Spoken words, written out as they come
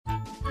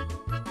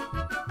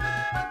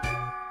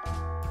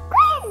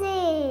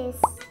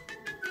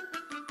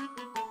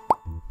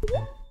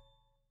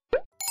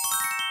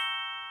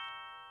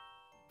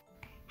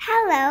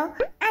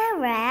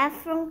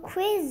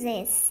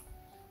quizzes.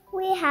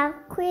 We have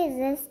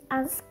quizzes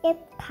and skip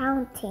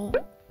counting.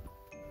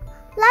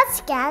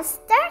 Let's get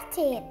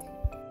started.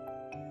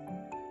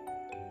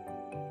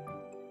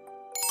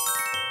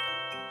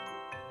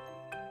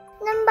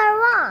 Number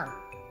 1.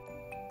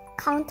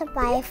 Count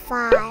by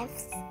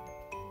fives.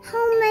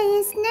 How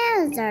many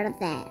snails are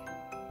there?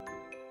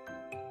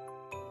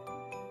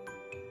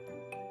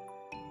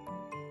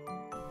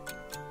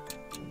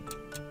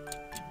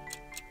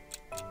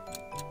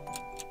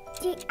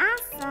 The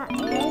answer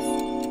is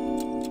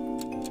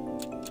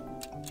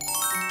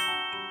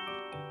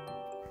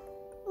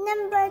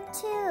number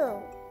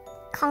 2.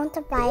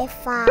 Count by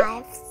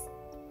fives.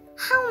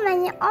 How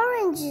many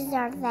oranges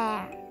are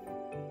there?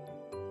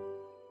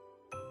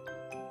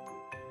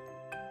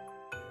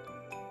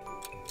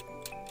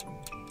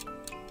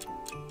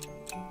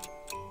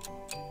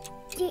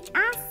 The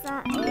answer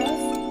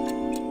is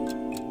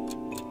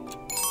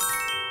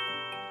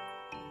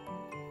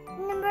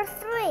number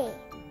 3.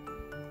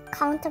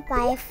 Count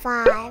by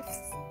fives.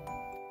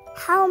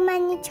 How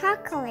many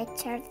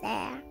chocolates are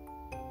there?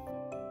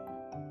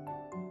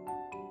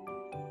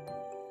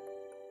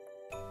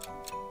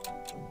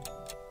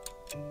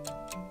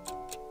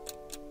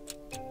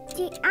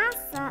 The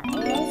answer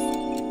is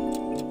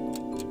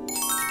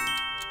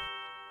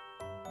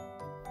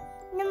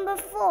number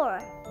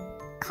 4.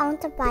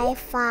 Count by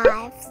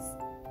fives.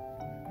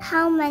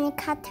 How many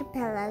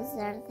caterpillas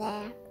are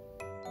there?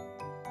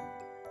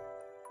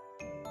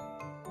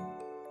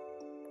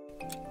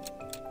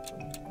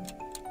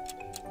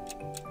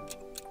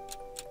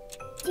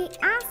 The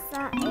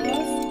answer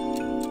is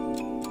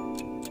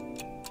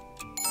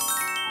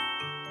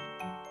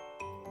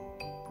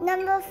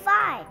number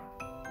 5.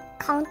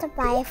 Count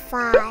by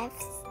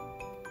fives.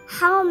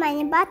 How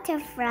many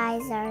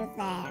butterflies are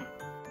there?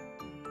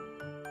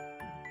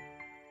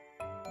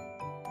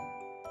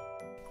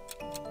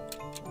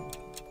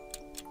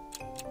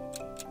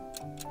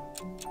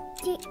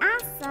 The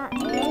answer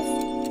is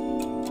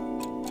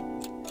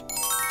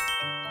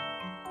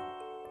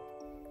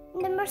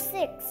number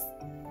 6.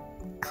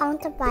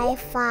 Count by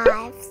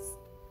fives.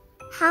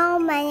 How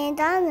many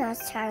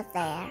donuts are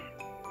there?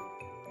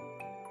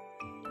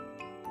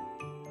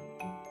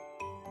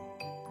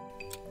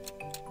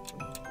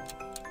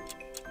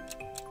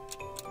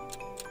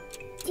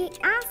 The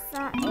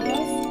answer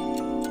is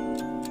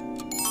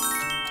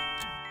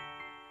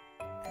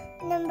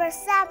number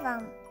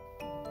 7.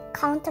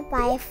 Count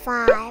by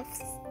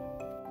fives.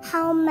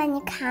 How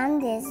many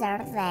candies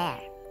are there?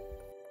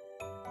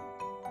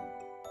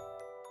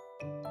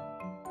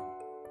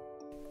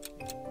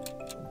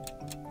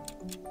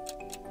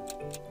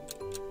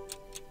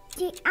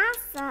 The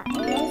answer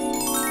is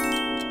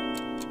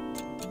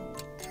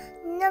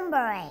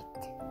number 8.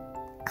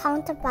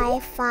 Count by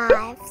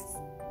fives.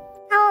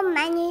 How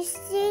many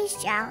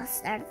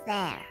seashells are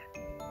there?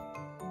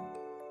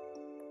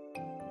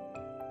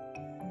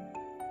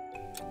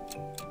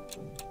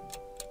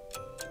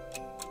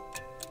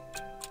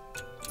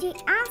 The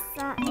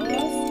answer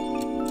is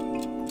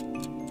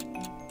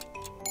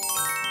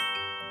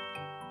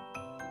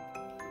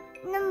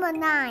number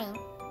 9.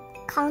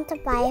 Count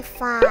by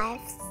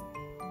fives.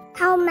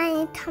 How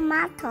many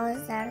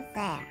tomatoes are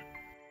there?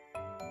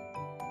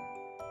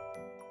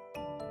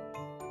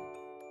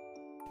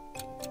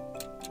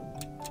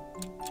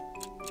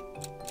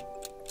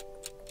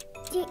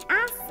 The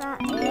answer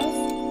is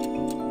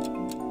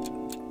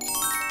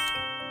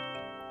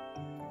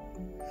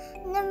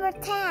number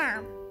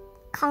 10.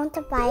 Count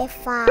by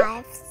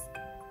fives.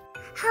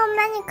 How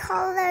many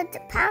colored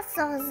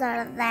pencils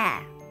are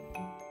there?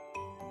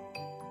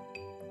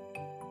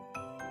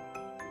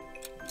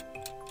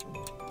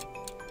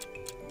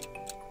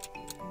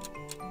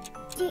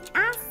 The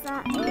answer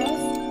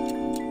is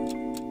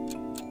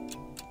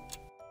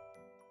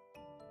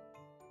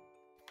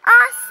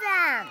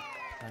awesome!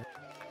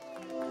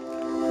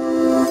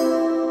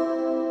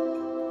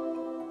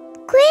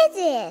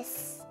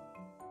 Kuizzes!